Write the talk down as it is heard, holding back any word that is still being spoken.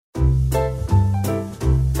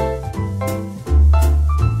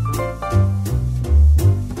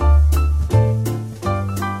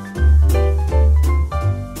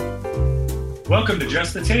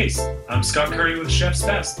Just the Taste. I'm Scott Curry with Chef's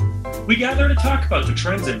Best. We gather to talk about the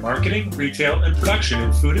trends in marketing, retail, and production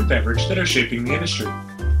in food and beverage that are shaping the industry.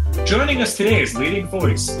 Joining us today is leading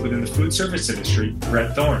voice within the food service industry,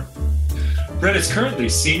 Brett Thorne. Brett is currently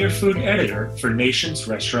Senior Food Editor for Nation's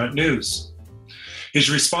Restaurant News.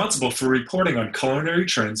 He's responsible for reporting on culinary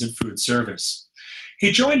trends in food service.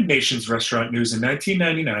 He joined Nation's Restaurant News in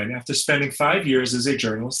 1999 after spending 5 years as a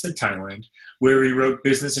journalist in Thailand, where he wrote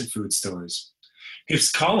business and food stories.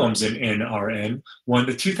 His columns in NRN won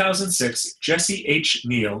the 2006 Jesse H.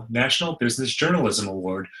 Neal National Business Journalism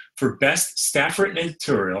Award for Best Staff-Written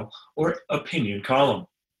Editorial or Opinion Column.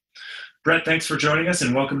 Brett, thanks for joining us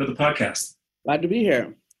and welcome to the podcast. Glad to be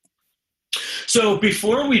here. So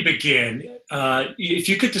before we begin, if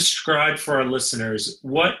you could describe for our listeners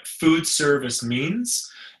what food service means.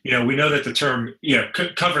 We know that the term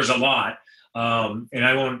covers a lot, and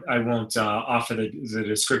I won't offer the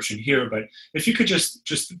description here. But if you could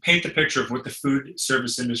just paint the picture of what the food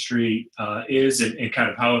service industry is and kind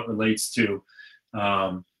of how it relates to,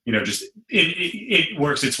 it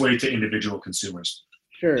works its way to individual consumers.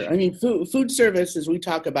 Sure. I mean, food service, as we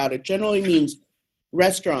talk about it, generally means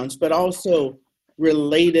restaurants, but also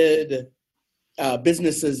related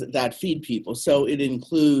businesses that feed people. So it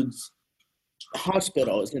includes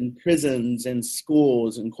hospitals and prisons and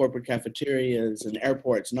schools and corporate cafeterias and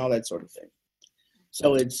airports and all that sort of thing.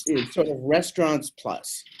 So it's sort of restaurants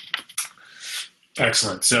plus.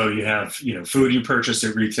 Excellent. So you have food you purchase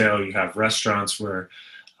at retail. You have restaurants where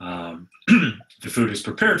the food is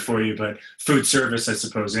prepared for you, but food service, I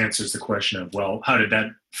suppose, answers the question of, well, how did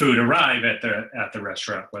that food arrive at the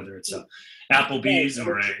restaurant, whether it's a Applebee's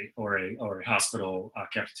or a hospital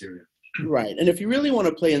cafeteria. Right. And if you really want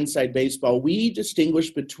to play inside baseball, we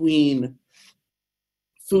distinguish between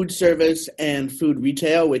food service and food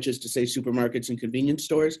retail, which is to say supermarkets and convenience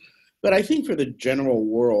stores. But I think for the general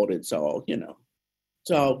world, it's all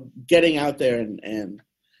getting out there and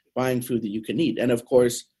buying food that you can eat. And of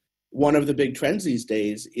course, one of the big trends these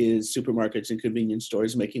days is supermarkets and convenience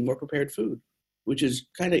stores making more prepared food, which is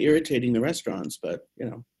kind of irritating the restaurants, but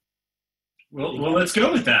Well, let's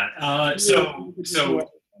go with that.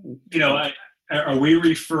 Are we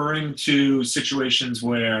referring to situations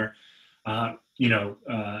where,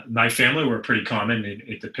 my family were pretty common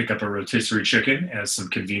to pick up a rotisserie chicken as some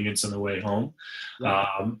convenience on the way home,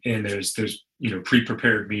 and there's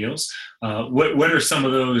pre-prepared meals. What are some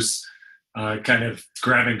of those kind of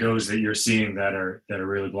grab and goes that you're seeing that are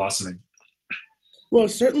really blossoming? Well,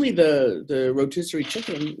 certainly the rotisserie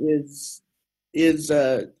chicken is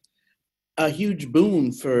a huge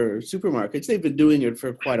boon for supermarkets. They've been doing it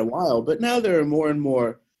for quite a while, but now there are more and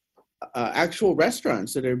more actual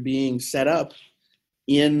restaurants that are being set up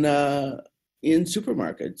in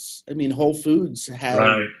supermarkets. I mean, Whole Foods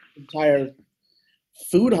have entire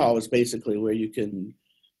food halls basically where you can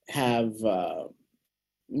have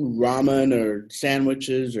ramen or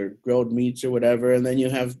sandwiches or grilled meats or whatever, and then you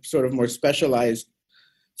have sort of more specialized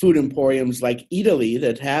food emporiums like Eataly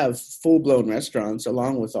that have full-blown restaurants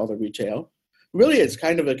along with all the retail. Really, it's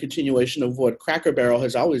kind of a continuation of what Cracker Barrel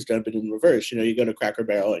has always done, but in reverse. You go to Cracker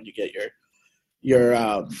Barrel and you get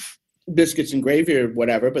your biscuits and gravy or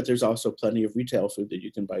whatever, but there's also plenty of retail food that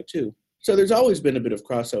you can buy too. So there's always been a bit of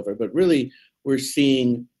crossover, but really we're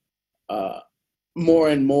seeing more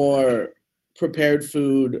and more prepared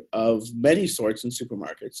food of many sorts in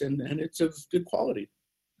supermarkets, and it's of good quality.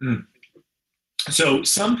 Mm. So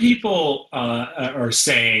some people are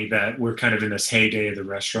saying that we're kind of in this heyday of the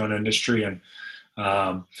restaurant industry. And,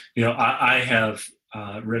 I have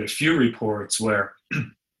read a few reports where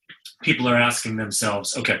people are asking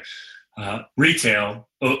themselves, okay, retail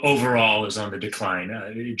overall is on the decline,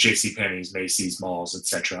 JCPenney's, Macy's, malls,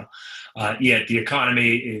 etc. Yet the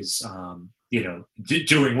economy is,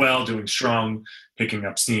 doing well, doing strong, picking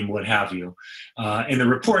up steam, what have you. And the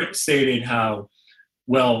report stated how,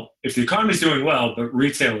 well, if the economy is doing well, but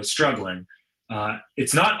retail is struggling,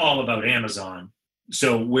 it's not all about Amazon.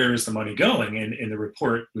 So where is the money going? And the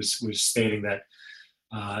report was stating that,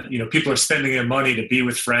 people are spending their money to be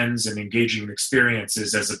with friends and engaging in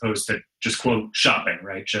experiences as opposed to just, quote, shopping,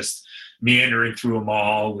 right? Just meandering through a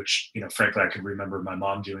mall, which, frankly, I can remember my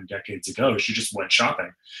mom doing decades ago. She just went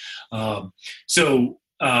shopping. So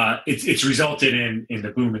it's resulted in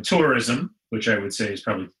the boom in tourism, which I would say is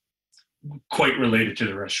probably quite related to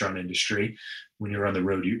the restaurant industry. When you're on the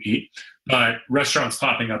road, you eat, but restaurants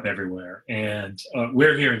popping up everywhere. And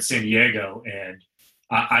we're here in San Diego, and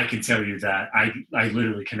I can tell you that I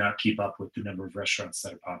literally cannot keep up with the number of restaurants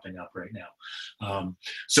that are popping up right now.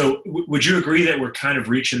 So would you agree that we're kind of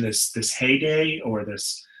reaching this heyday or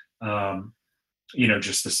this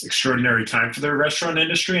just this extraordinary time for the restaurant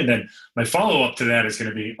industry? And then my follow-up to that is going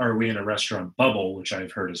to be, are we in a restaurant bubble, which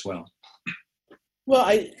I've heard as well? Well,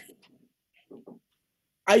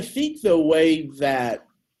 I think the way that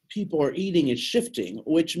people are eating is shifting,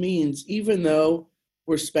 which means even though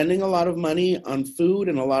we're spending a lot of money on food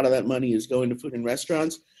and a lot of that money is going to food and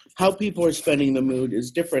restaurants, how people are spending the mood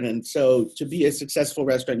is different. And so to be a successful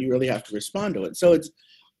restaurant, you really have to respond to it. So it's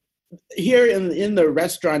here in the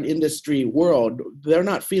restaurant industry world, they're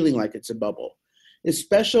not feeling like it's a bubble,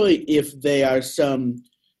 especially if they are some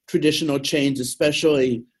traditional chains,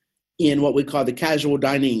 especially in what we call the casual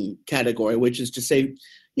dining category, which is to say,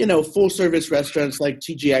 full service restaurants like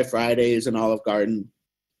TGI Fridays and Olive Garden,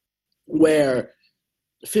 where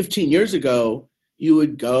 15 years ago, you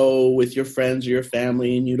would go with your friends or your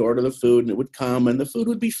family and you'd order the food and it would come and the food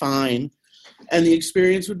would be fine and the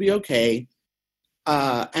experience would be okay.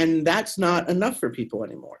 And that's not enough for people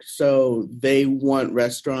anymore. So they want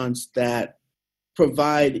restaurants that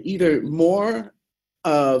provide either more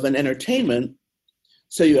of an entertainment,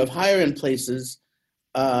 so you have higher end places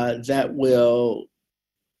that will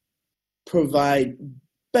provide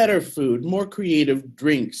better food, more creative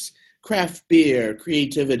drinks, craft beer,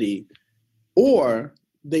 creativity, or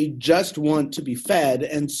they just want to be fed.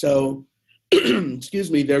 And so,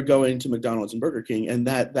 they're going to McDonald's and Burger King, and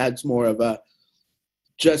that's more of a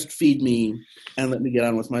just feed me and let me get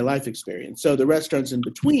on with my life experience. So the restaurants in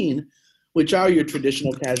between, which are your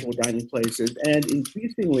traditional casual dining places, and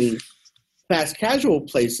increasingly fast casual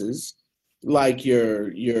places like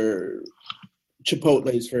your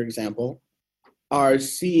Chipotle's, for example, are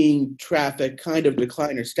seeing traffic kind of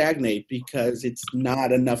decline or stagnate because it's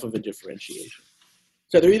not enough of a differentiation.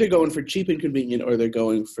 So they're either going for cheap and convenient or they're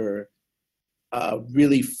going for a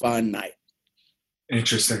really fun night.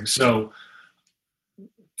 Interesting. So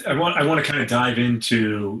I want to kind of dive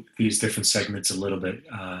into these different segments a little bit.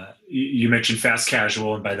 You mentioned fast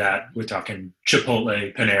casual, and by that we're talking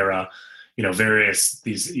Chipotle, Panera, various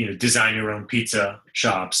these design your own pizza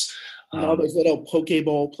shops. All those little poke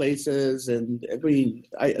bowl places, and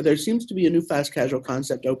there seems to be a new fast casual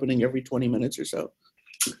concept opening every 20 minutes or so.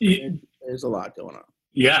 There's a lot going on.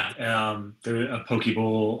 Yeah, a poke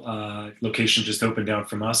bowl location just opened down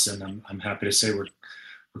from us, and I'm happy to say we're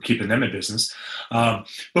keeping them in business. But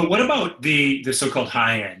what about the so-called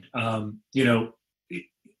high end?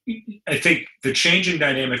 I think the changing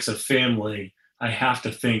dynamics of family, I have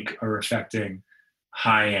to think, are affecting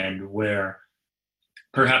high end, where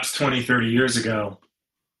perhaps 20, 30 years ago,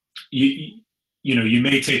 you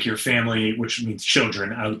may take your family, which means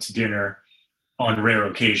children, out to dinner on rare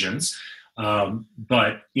occasions.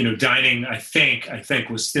 But dining, I think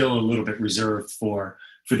was still a little bit reserved for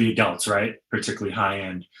the adults, right? Particularly high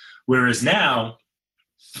end. Whereas now,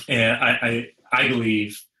 I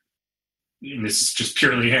believe, and this is just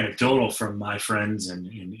purely anecdotal from my friends and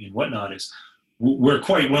whatnot, is we're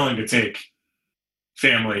quite willing to take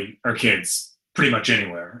family or kids pretty much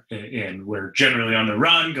anywhere, and we're generally on the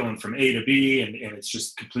run, going from A to B, and it's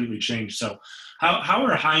just completely changed. So, how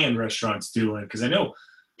are high end restaurants doing? Because I know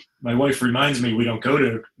my wife reminds me we don't go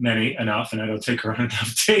to many enough, and I don't take her on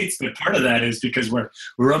enough dates. But part of that is because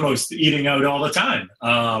we're almost eating out all the time.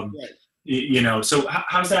 Right. So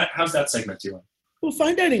how's that segment doing? Well,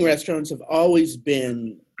 fine dining restaurants have always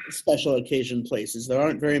been special occasion places. There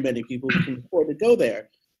aren't very many people who can afford to go there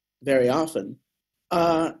very often.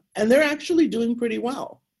 And they're actually doing pretty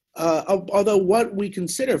well. Although what we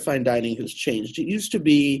consider fine dining has changed. It used to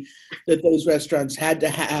be that those restaurants had to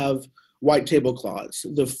have white tablecloths.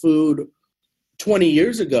 The food 20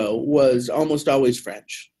 years ago was almost always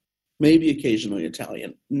French, maybe occasionally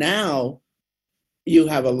Italian. Now you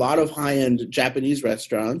have a lot of high-end Japanese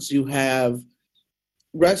restaurants. You have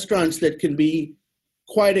restaurants that can be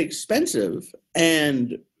quite expensive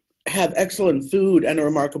and have excellent food and a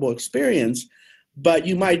remarkable experience, but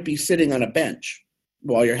you might be sitting on a bench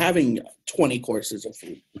while you're having 20 courses of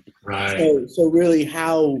food. Right. So really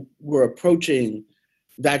how we're approaching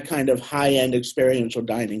that kind of high-end experiential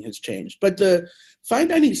dining has changed. But the fine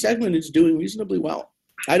dining segment is doing reasonably well.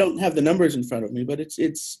 I don't have the numbers in front of me, but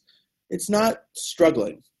it's not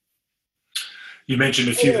struggling. You mentioned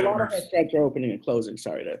a few. A lot of restaurants are opening and closing.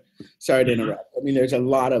 Sorry to interrupt. I mean, there's a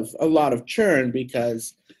lot of churn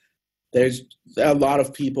because there's a lot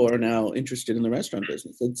of people are now interested in the restaurant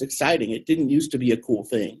business. It's exciting. It didn't used to be a cool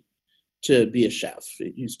thing to be a chef.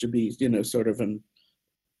 It used to be, sort of an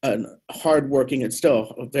hardworking. It's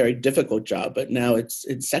still a very difficult job, but now it's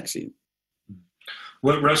sexy.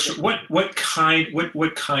 What restaurant? What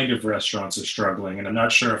kind of restaurants are struggling? And I'm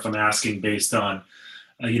not sure if I'm asking based on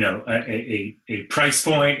a price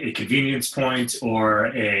point, a convenience point, or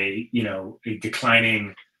a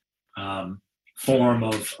declining form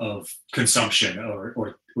of consumption,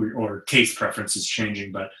 or taste preferences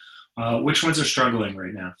changing. But which ones are struggling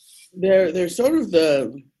right now? They're sort of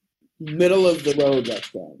the middle of the road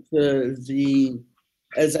restaurants. The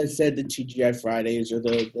as I said, the TGI Fridays or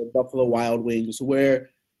the Buffalo Wild Wings, where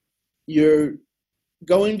you're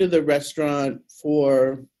going to the restaurant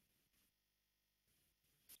for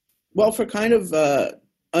kind of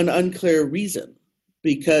an unclear reason,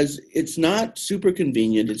 because it's not super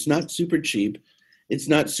convenient, it's not super cheap, it's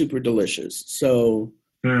not super delicious. So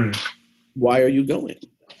why are you going?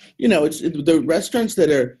 It's the restaurants that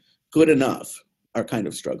are good enough are kind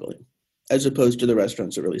of struggling, as opposed to the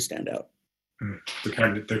restaurants that really stand out.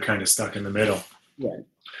 They're kind of stuck in the middle. Right.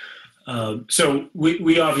 So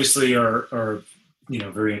we obviously are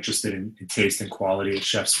very interested in taste and quality at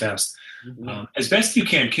Chef's Fest. Mm-hmm. As best you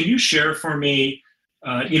can you share for me,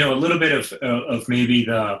 a little bit of maybe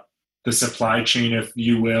the supply chain, if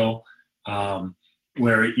you will,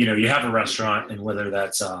 where you have a restaurant, and whether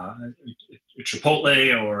that's a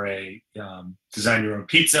Chipotle or a design your own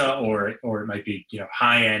pizza, or it might be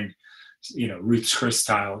high end, Ruth's Chris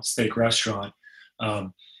style steak restaurant.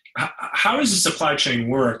 How does the supply chain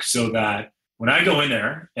work so that when I go in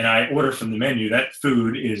there and I order from the menu, that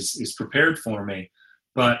food is prepared for me?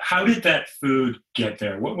 But how did that food get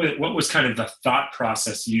there? What was kind of the thought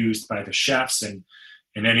process used by the chefs and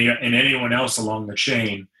anyone else along the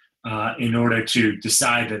chain in order to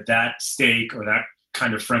decide that steak or that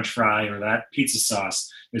kind of French fry or that pizza sauce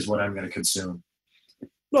is what I'm going to consume?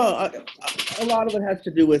 Well, a lot of it has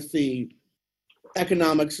to do with the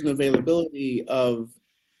economics and availability of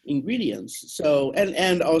ingredients. So,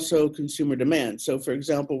 and also consumer demand. So, for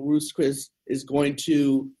example, Ruth's Chris is going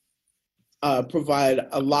to provide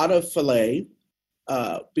a lot of filet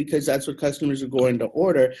because that's what customers are going to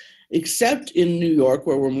order, except in New York,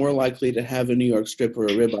 where we're more likely to have a New York strip or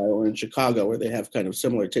a ribeye, or in Chicago, where they have kind of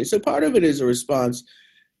similar taste. So part of it is a response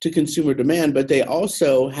to consumer demand, but they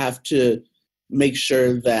also have to make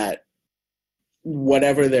sure that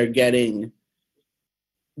whatever they're getting,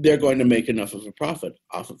 they're going to make enough of a profit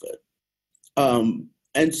off of it.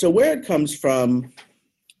 And so where it comes from,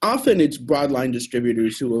 often it's broadline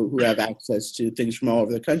distributors who have access to things from all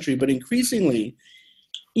over the country, but increasingly,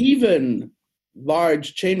 even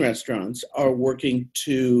large chain restaurants are working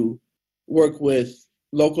to work with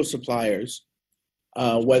local suppliers,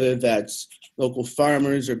 whether that's local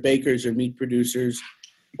farmers or bakers or meat producers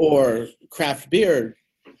or craft beer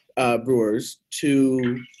brewers,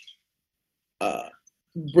 to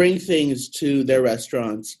bring things to their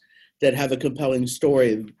restaurants that have a compelling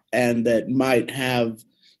story and that might have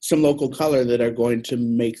some local color that are going to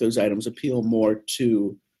make those items appeal more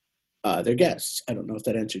to their guests. I don't know if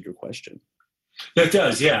that answered your question. That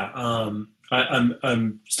does, yeah.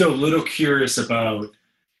 I'm still a little curious about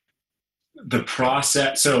the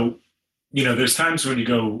process. So, there's times when you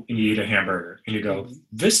go and you eat a hamburger and you go,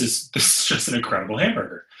 this is just an incredible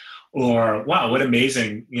hamburger. Or, wow, what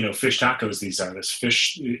amazing, fish tacos these are. This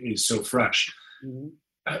fish is so fresh. Mm-hmm.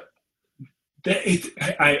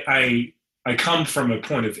 I come from a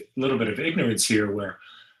point of a little bit of ignorance here, where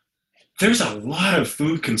there's a lot of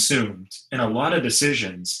food consumed and a lot of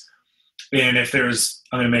decisions. And if there's,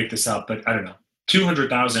 I'm going to make this up, but I don't know,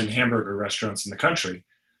 200,000 hamburger restaurants in the country,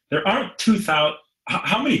 there aren't 2,000.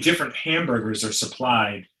 How many different hamburgers are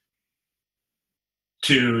supplied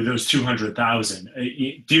to those 200,000?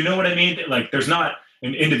 Do you know what I mean? Like, there's not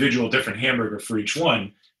an individual different hamburger for each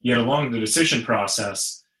one, yet along the decision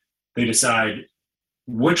process, they decide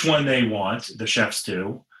which one they want, the chefs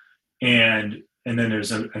do, and then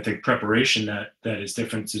there's I think preparation that is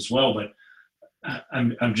different as well. But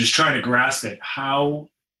I'm just trying to grasp it. How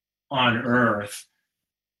on earth,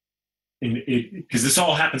 because this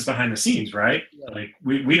all happens behind the scenes, right? Yeah. Like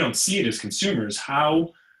we don't see it as consumers. How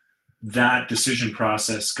that decision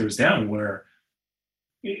process goes down, where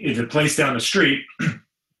if a place down the street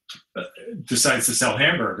decides to sell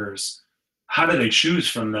hamburgers, how do they choose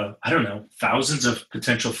from the, I don't know, thousands of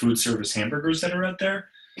potential food service hamburgers that are out there?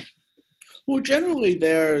 Well, generally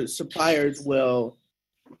their suppliers will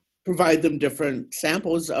provide them different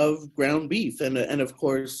samples of ground beef. And of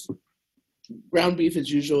course, ground beef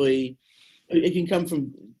is usually, it can come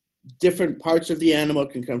from different parts of the animal,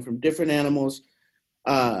 it can come from different animals.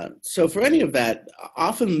 So for any of that,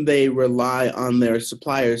 often they rely on their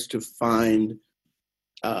suppliers to find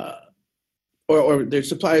or their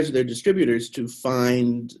suppliers or their distributors to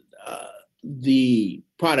find the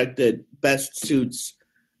product that best suits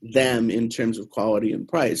them in terms of quality and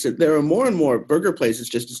price. There are more and more burger places,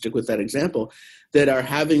 just to stick with that example, that are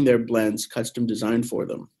having their blends custom designed for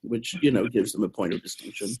them, which, gives them a point of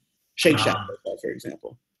distinction. Shake Shack, for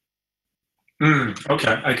example.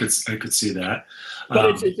 Okay, I could see that.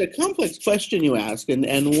 But it's a complex question you ask,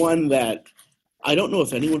 and one that I don't know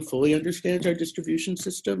if anyone fully understands our distribution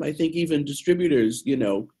system. I think even distributors,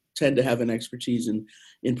 tend to have an expertise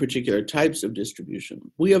in particular types of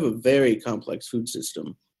distribution. We have a very complex food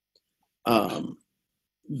system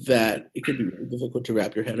that it can be very difficult to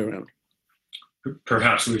wrap your head around.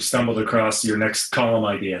 Perhaps we've stumbled across your next column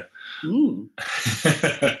idea.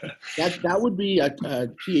 That would be a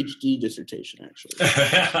PhD dissertation, actually.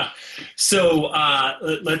 So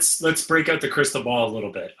let's break out the crystal ball a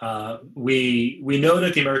little bit. We know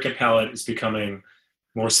that the American palate is becoming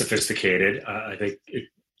more sophisticated. I think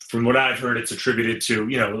from what I've heard, it's attributed to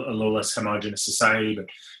a little less homogenous society, but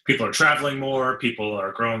people are traveling more. People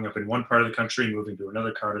are growing up in one part of the country, moving to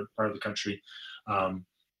another part of the country, kind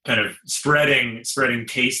of spreading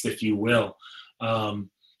taste, if you will. And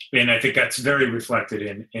I think that's very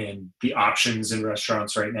reflected in the options in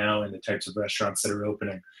restaurants right now and the types of restaurants that are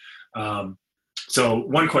opening. So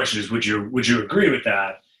one question is, would you agree with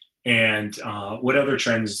that? And what other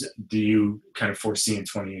trends do you kind of foresee in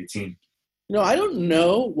 2018? I don't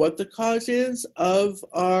know what the cause is of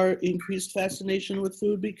our increased fascination with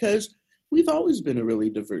food, because we've always been a really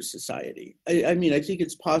diverse society. I mean, I think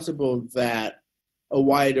it's possible that a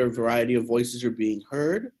wider variety of voices are being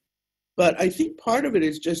heard, but I think part of it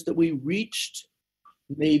is just that we reached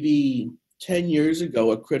maybe 10 years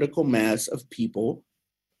ago a critical mass of people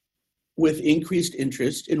with increased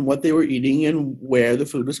interest in what they were eating and where the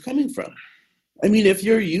food was coming from. I mean, if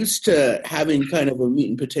you're used to having kind of a meat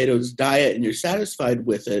and potatoes diet and you're satisfied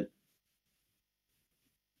with it,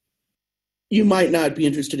 you might not be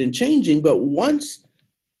interested in changing. But once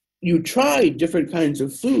you try different kinds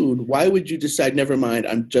of food, why would you decide, never mind,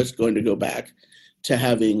 I'm just going to go back to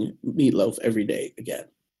having meatloaf every day again?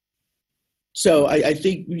 So I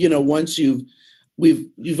think, once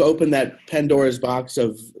you've opened that Pandora's box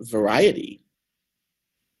of variety,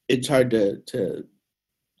 it's hard to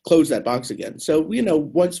close that box again. So,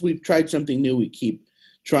 once we've tried something new, we keep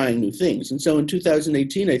trying new things. And so in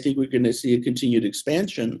 2018, I think we're going to see a continued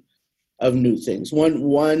expansion of new things.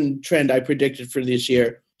 One trend I predicted for this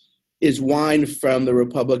year is wine from the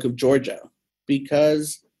Republic of Georgia,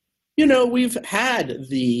 because, we've had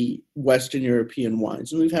the Western European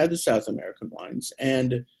wines and we've had the South American wines.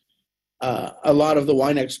 And a lot of the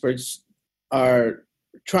wine experts are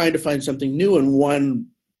trying to find something new. And one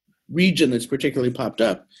region that's particularly popped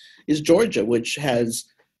up is Georgia, which has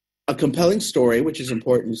a compelling story, which is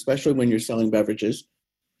important, especially when you're selling beverages,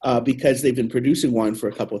 because they've been producing wine for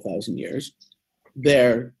a couple of thousand years.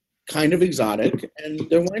 They're kind of exotic, and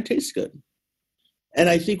their wine tastes good. And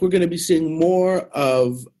I think we're going to be seeing more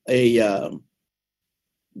of that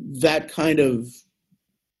kind of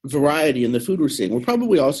variety in the food we're seeing. We're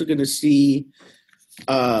probably also going to see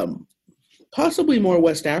possibly more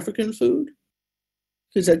West African food,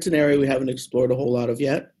 because that's an area we haven't explored a whole lot of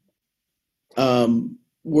yet.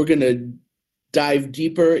 We're going to dive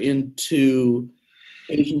deeper into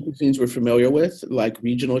Asian cuisines we're familiar with, like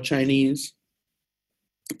regional Chinese,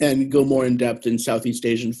 and go more in depth in Southeast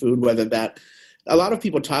Asian food, whether that, a lot of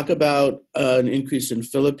people talk about an increase in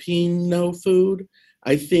Filipino food.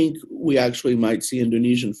 I think we actually might see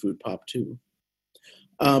Indonesian food pop too.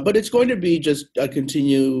 But it's going to be just a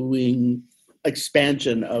continuing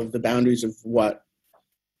expansion of the boundaries of what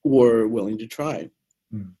we're willing to try.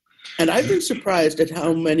 And I've been surprised at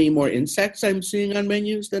how many more insects I'm seeing on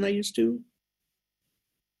menus than I used to,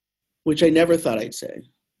 which I never thought I'd say.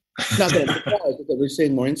 Not that I'm surprised, but we're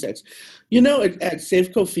seeing more insects. At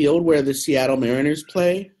Safeco Field, where the Seattle Mariners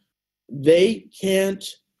play, they can't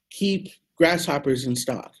keep grasshoppers in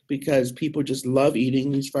stock because people just love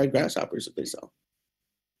eating these fried grasshoppers that they sell.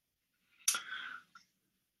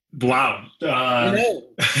 Wow.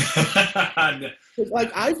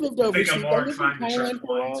 Like, I've lived overseas. I live in Thailand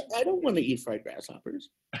for a while. I don't want to eat fried grasshoppers.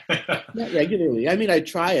 Not regularly. I mean, I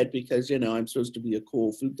try it because, I'm supposed to be a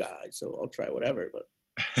cool food guy, so I'll try whatever. But,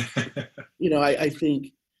 I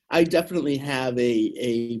think I definitely have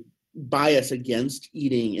a bias against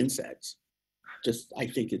eating insects. Just, I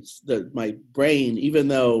think it's my brain, even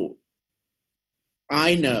though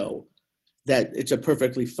I know that it's a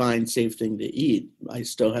perfectly fine, safe thing to eat, I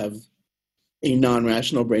still have a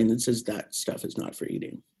non-rational brain that says that stuff is not for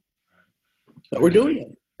eating. But we're doing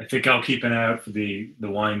it. I think I'll keep an eye out for the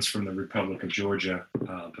wines from the Republic of Georgia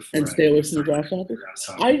before. And stay away from the grasshoppers.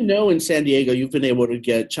 I know in San Diego you've been able to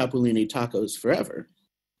get Chapulini tacos forever.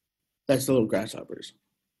 That's the little grasshoppers.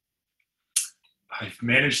 I've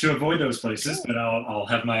managed to avoid those places, but I'll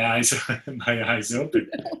have my eyes my eyes open.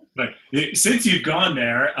 But since you've gone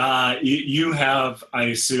there, you have, I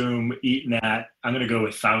assume, eaten at, I'm going to go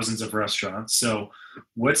with thousands of restaurants. So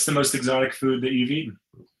what's the most exotic food that you've eaten?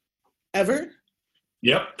 Ever?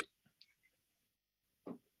 Yep.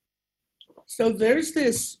 So there's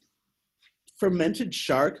this fermented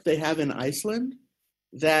shark they have in Iceland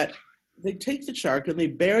that they take the shark and they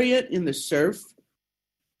bury it in the surf,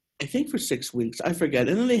 I think for 6 weeks, I forget.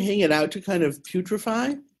 And then they hang it out to kind of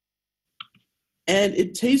putrefy. And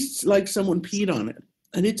it tastes like someone peed on it.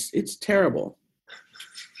 And it's terrible.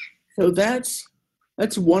 So that's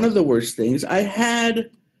one of the worst things. I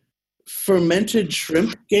had fermented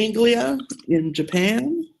shrimp ganglia in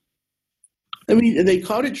Japan. I mean, they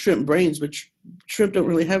called it shrimp brains, but shrimp don't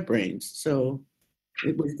really have brains. So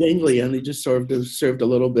it was ganglia, and they just served a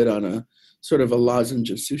little bit on a sort of a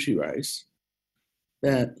lozenge of sushi rice.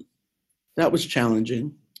 That was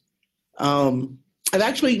challenging. I've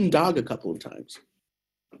actually eaten dog a couple of times.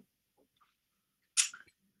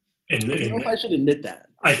 I don't know if I should admit that.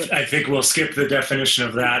 I think we'll skip the definition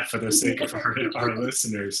of that for the sake of our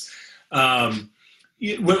listeners.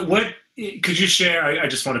 What could you share? I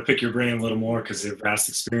just want to pick your brain a little more because of vast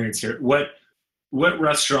experience here. What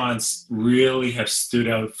restaurants really have stood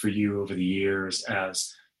out for you over the years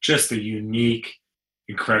as just a unique,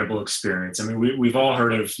 incredible experience? I mean, we've all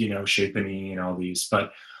heard of, Chez Panisse and all these,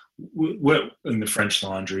 but what in the French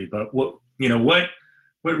Laundry, but what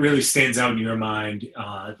really stands out in your mind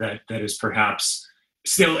that is perhaps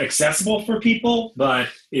still accessible for people, but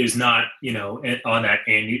is not, on that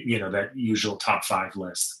that usual top 5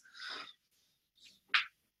 list?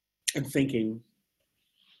 I'm thinking.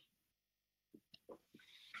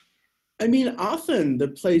 I mean, often the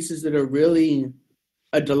places that are really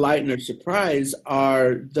a delight and a surprise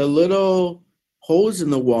are the little holes in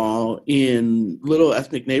the wall in little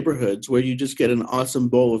ethnic neighborhoods where you just get an awesome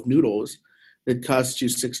bowl of noodles that costs you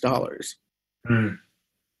 $6. Mm.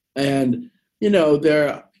 And,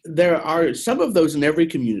 there are some of those in every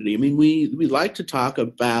community. I mean, we like to talk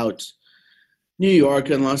about New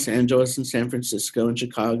York and Los Angeles and San Francisco and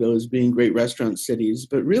Chicago as being great restaurant cities,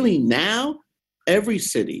 but really now every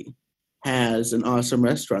city has an awesome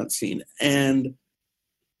restaurant scene. And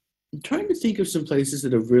I'm trying to think of some places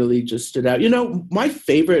that have really just stood out. My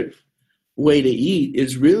favorite way to eat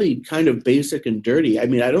is really kind of basic and dirty. I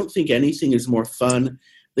mean, I don't think anything is more fun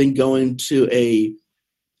than going to a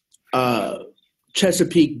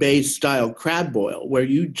Chesapeake Bay style crab boil where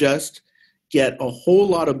you just get a whole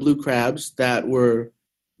lot of blue crabs that were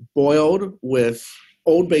boiled with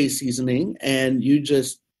Old Bay seasoning, and you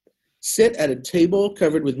just sit at a table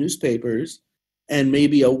covered with newspapers and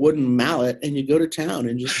maybe a wooden mallet, and you go to town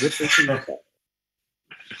and just rip this thing up.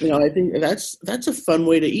 I think that's a fun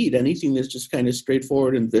way to eat. Anything that's just kind of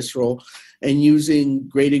straightforward and visceral and using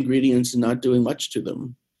great ingredients and not doing much to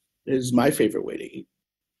them is my favorite way to eat.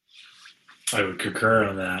 I would concur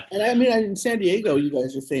on that. And I mean, in San Diego, you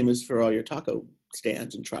guys are famous for all your taco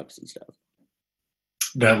stands and trucks and stuff.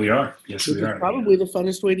 That we are. Yes, we are. Probably the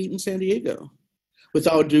funnest way to eat in San Diego. With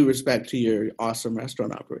all due respect to your awesome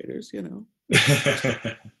restaurant operators,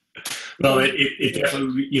 Well, it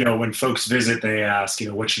definitely, when folks visit, they ask,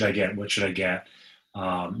 what should I get? What should I get?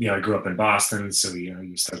 I grew up in Boston, so,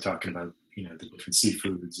 you start talking about, the different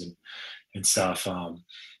seafoods and stuff.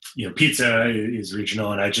 Pizza is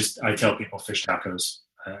regional, and I tell people fish tacos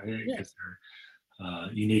because they're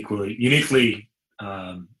uniquely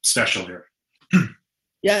special here.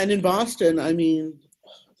 Yeah, and in Boston, I mean,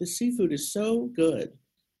 the seafood is so good,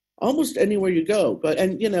 almost anywhere you go.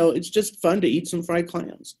 It's just fun to eat some fried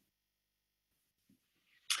clams.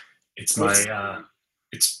 It's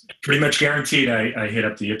it's pretty much guaranteed. I hit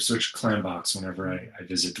up the Ipswich clam box whenever I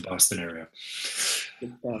visit the Boston area.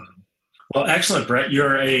 Well, excellent, Brett.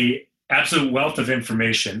 You're a absolute wealth of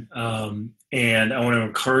information, and I want to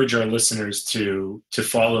encourage our listeners to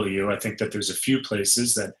follow you. I think that there's a few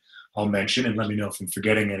places that I'll mention, and let me know if I'm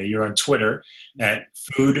forgetting any. You're on Twitter at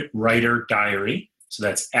Food Writer Diary. So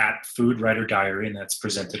that's at Food Writer Diary, and that's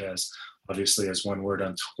presented obviously as one word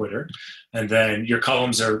on Twitter. And then your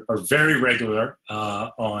columns are very regular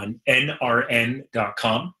on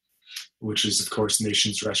nrn.com, which is, of course,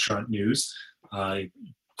 Nation's Restaurant News.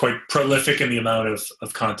 Quite prolific in the amount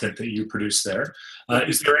of content that you produce there.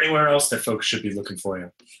 Is there anywhere else that folks should be looking for you?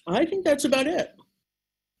 I think that's about it.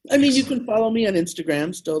 I mean, you can follow me on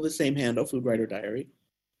Instagram, still the same handle, Food Writer Diary.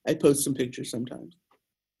 I post some pictures sometimes.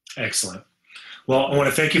 Excellent. Well, I want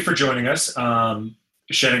to thank you for joining us,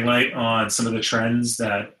 shedding light on some of the trends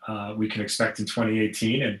that we can expect in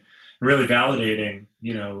 2018 and really validating,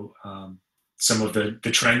 some of the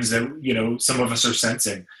trends that, some of us are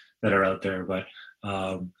sensing that are out there. But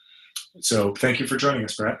so thank you for joining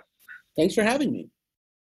us, Brett. Thanks for having me.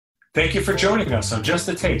 Thank you for joining us on Just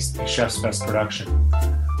a Taste, a Chef's Best production.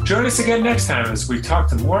 Join us again next time as we talk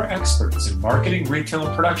to more experts in marketing, retail,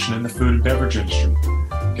 and production in the food and beverage industry.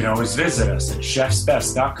 You can always visit us at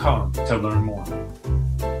chefsbest.com to learn more.